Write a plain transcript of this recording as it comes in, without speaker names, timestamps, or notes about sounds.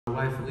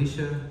My wife,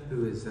 Licia,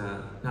 who is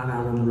not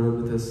out on the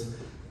road with us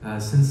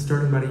since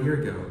starting about a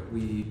year ago.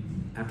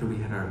 After we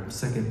had our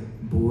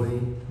second boy,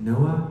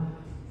 Noah,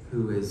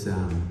 who is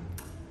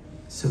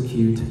so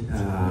cute.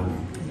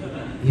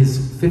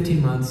 He's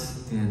 15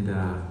 months, and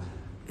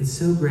it's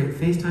so great.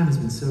 FaceTime has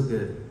been so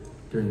good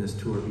during this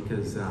tour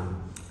because I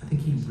think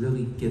he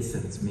really gets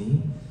that it's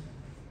me,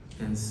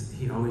 and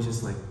he always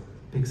just like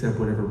picks up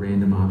whatever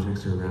random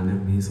objects are around him,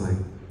 and he's like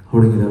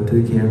holding it up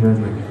to the camera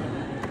and like,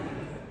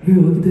 here,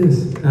 look at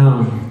this.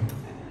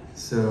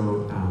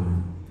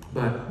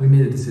 But we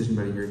made a decision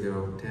about a year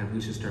ago to have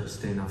Licia start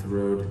staying off the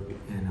road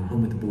and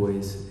home with the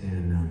boys,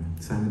 and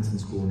Simon's in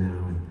school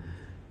now,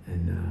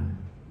 and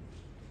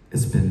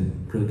it's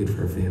been really good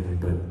for our family,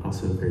 but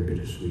also very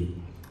bittersweet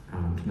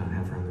to not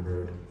have her on the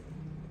road.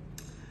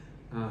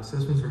 So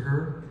this one's for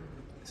her.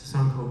 It's a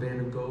song called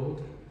Band of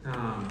Gold.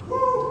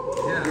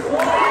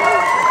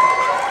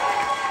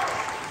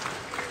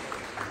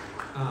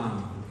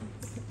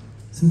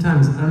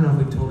 Sometimes, I don't know if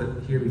we've told it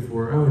here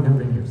before. Oh, we've never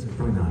been here, so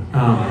probably not.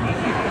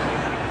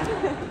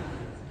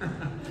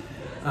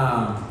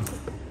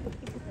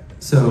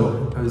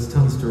 So I was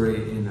telling the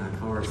story in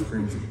Colorado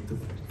Springs.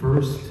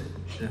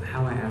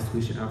 How I asked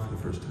Licia out for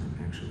the first time,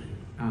 actually.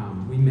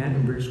 We met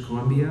in British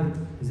Columbia.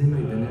 Has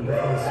anybody been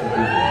there before?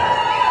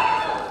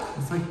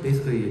 It's like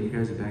basically you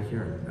guys'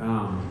 backyard.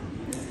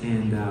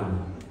 Went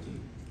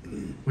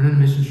on a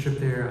mission trip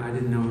there. I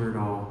didn't know her at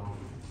all.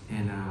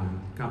 And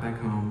got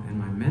back home, and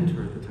my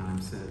mentor at the time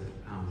said,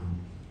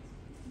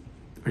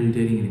 are you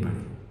dating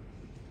anybody?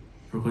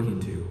 Or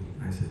looking to?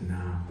 I said, no,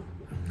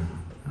 I'm not.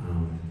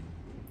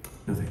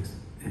 No thanks.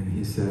 And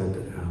he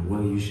said,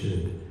 well, you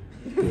should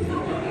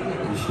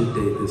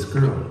date this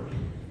girl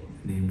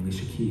named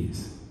Licia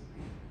Keys.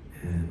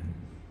 And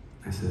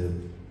I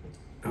said,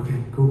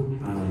 okay, cool.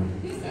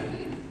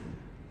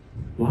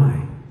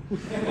 Why?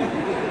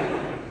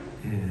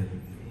 And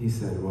he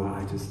said, well,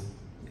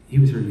 he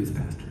was her youth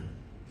pastor.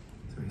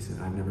 So he said,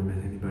 I've never met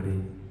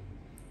anybody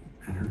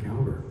at her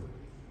caliber.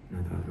 And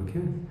I thought,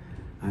 okay,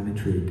 I'm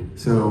intrigued.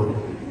 So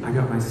I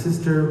got my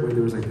sister, where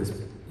there was like this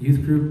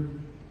youth group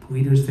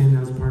leaders thing that I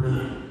was a part of,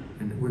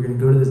 and we're gonna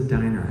go to this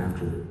diner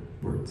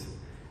afterwards.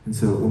 And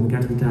so when we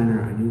got to the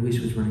diner, I knew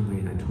Licia was running late,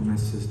 and I told my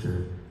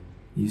sister,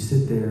 you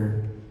sit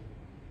there,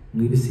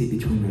 leave a seat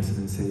between us, and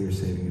then say you're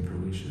saving it for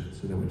Licia,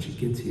 so that when she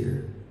gets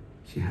here,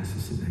 she has to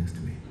sit next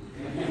to me.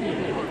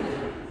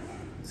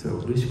 So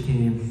Licia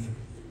came,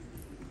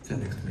 sat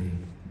next to me,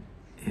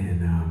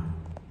 and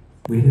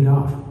we hit it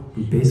off.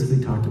 We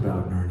basically talked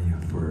about Narnia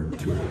for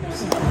 2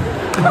 hours.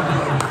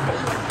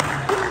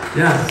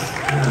 Yes.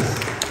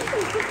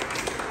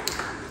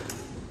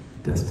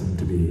 Destined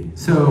to be.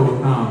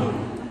 So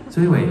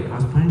anyway, I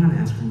was planning on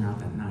asking her out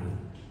that night,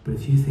 but a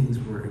few things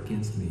were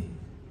against me.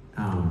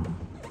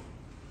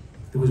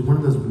 There was one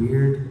of those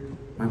weird,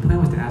 my plan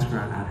was to ask her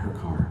out at her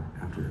car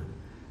after.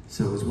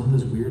 So it was one of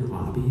those weird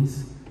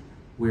lobbies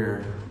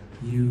where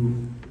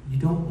you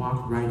don't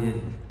walk right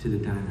in to the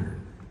diner.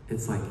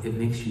 It's like, it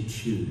makes you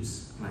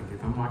choose. Like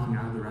if I'm walking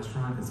out of the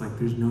restaurant, it's like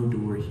there's no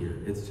door here.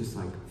 It's just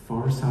like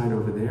far side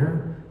over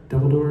there,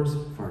 double doors,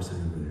 far side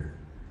over there.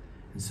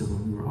 And so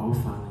when we were all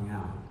filing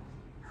out,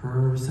 her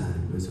car was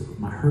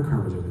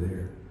over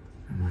there,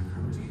 and my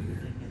car was over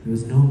there. There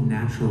was no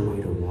natural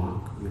way to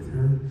walk with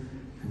her,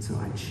 and so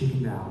I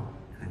chickened out,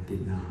 and I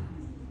did not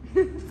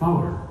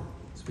follow her.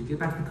 So we get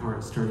back in the car,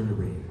 it's starting to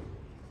rain.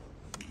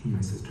 And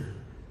my sister,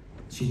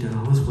 she'd done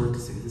all this work to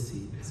save the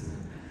seat. So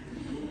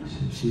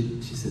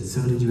she said,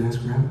 so did you ask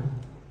her out?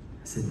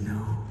 I said,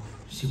 no,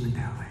 she went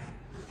that way.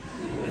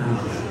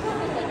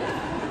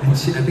 And I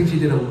think she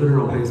did a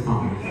literal face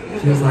palm.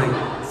 She was like,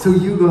 so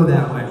you go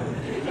that way.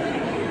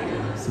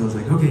 So I was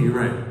like, okay, you're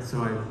right.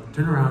 So I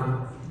turned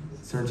around,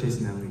 started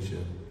chasing that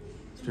Licia.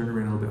 Started to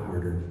rain a little bit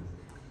harder.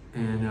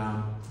 And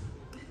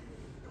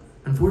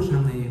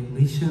unfortunately,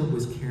 Licia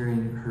was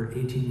carrying her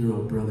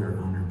 18-year-old brother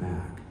on her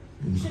back.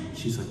 And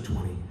she's like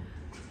 20.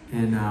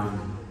 And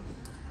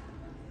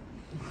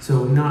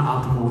so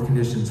not optimal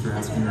conditions for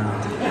asking her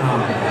out.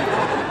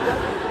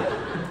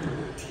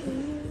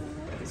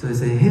 So I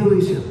say, hey,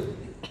 Licia.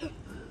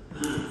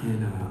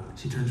 And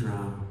she turns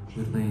around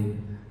with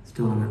Lane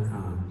still on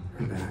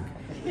her back.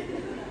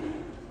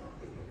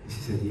 And she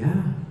said,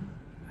 yeah.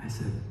 I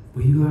said,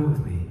 will you go out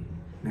with me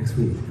next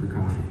week for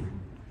coffee?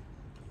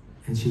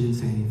 And she didn't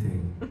say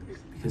anything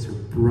because her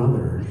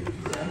brother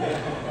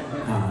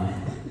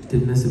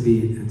didn't miss a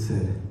beat and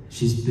said,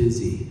 she's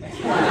busy.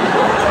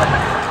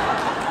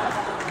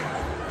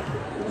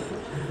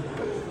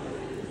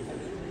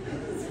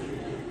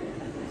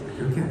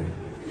 Okay.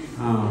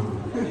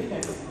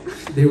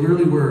 They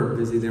really were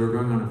busy. They were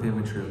going on a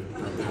family trip.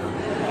 But,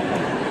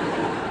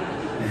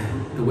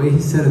 the way he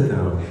said it,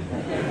 though,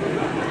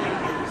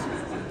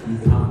 you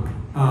punk.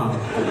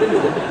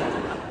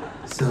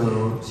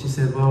 So she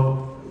said,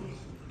 well,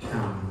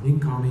 you can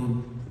call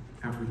me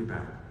after we get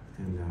back.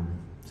 And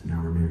so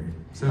now we're married.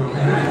 So,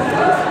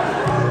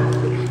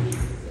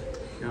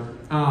 yep.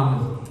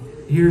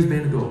 Here's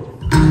Band of Gold.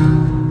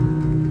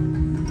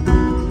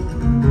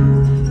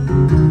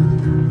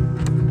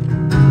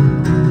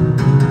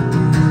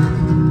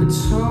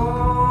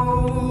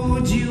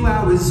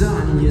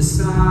 your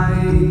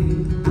side.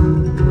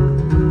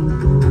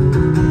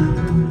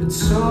 I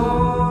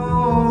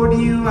told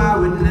you I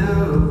would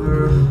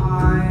never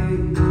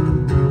hide,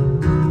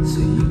 so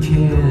you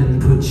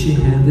can put your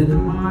hand in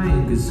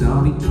mine, 'cause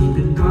I'll be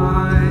keeping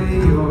by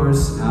your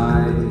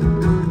side.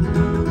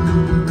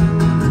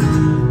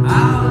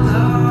 I'll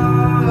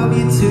love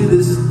you till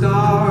the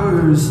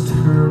stars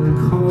turn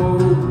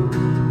cold.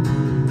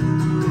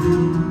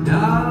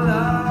 I'll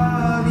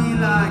love you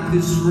like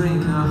this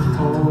ring I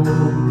hold.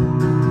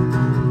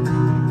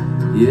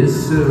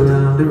 Yes,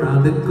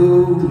 around it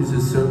goes,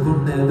 a circle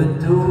never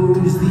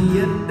knows the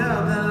end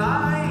of the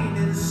line,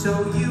 and so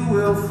you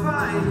will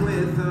find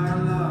with our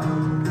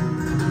love,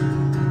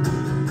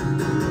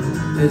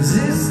 as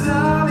this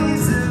love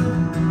is a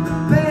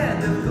bed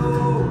of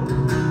gold,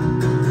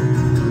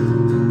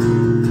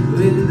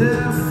 when the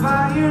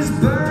fire's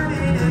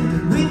burning and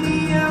when the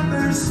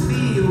embers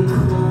feel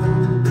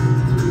cold.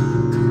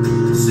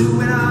 So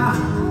when I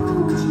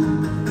hold you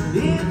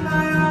in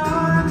my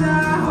arms, I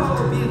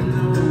hope you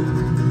know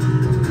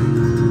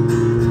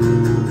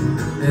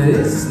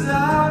this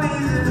love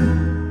is a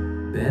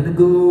bed of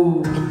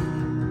gold.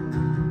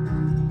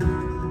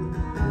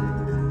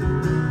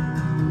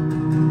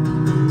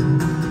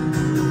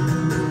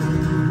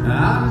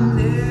 I'm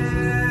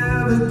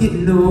never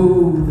getting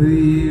over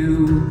you.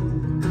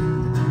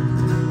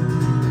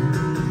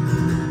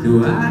 No,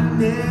 I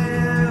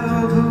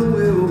never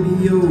will be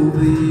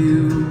over you.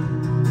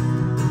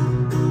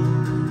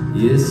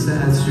 Yes, I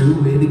threw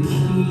away the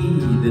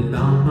key that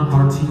bound my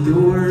heart to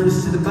yours,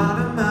 to the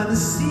bottom of the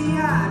sea.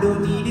 I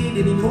don't need it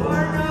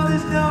anymore. No,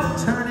 there's no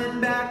turning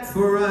back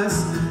for us.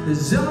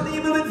 There's only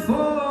moving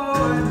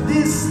forward.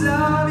 This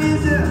love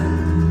is a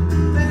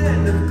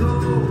bed of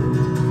gold.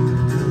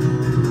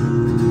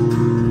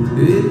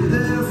 When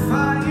the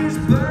fire's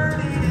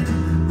burning and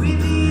when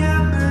the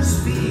embers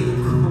feel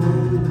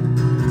cold.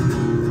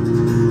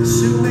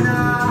 So when I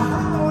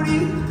hold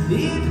you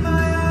in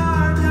my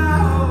arms, I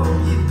hope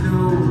you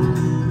know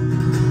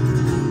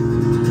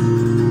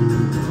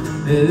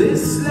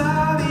this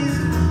love is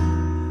a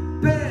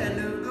bed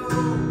of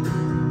gold.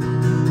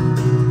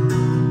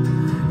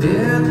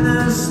 And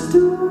the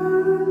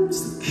storms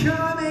that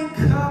come and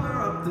cover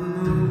up the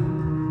moon,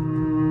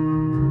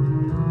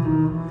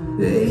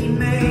 they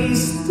may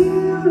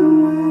steal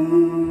away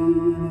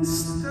the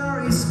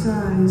starry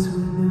skies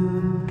we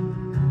knew,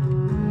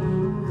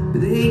 but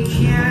they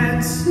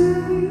can't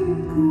take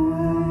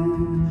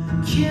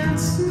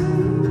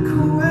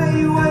away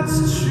what's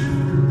true.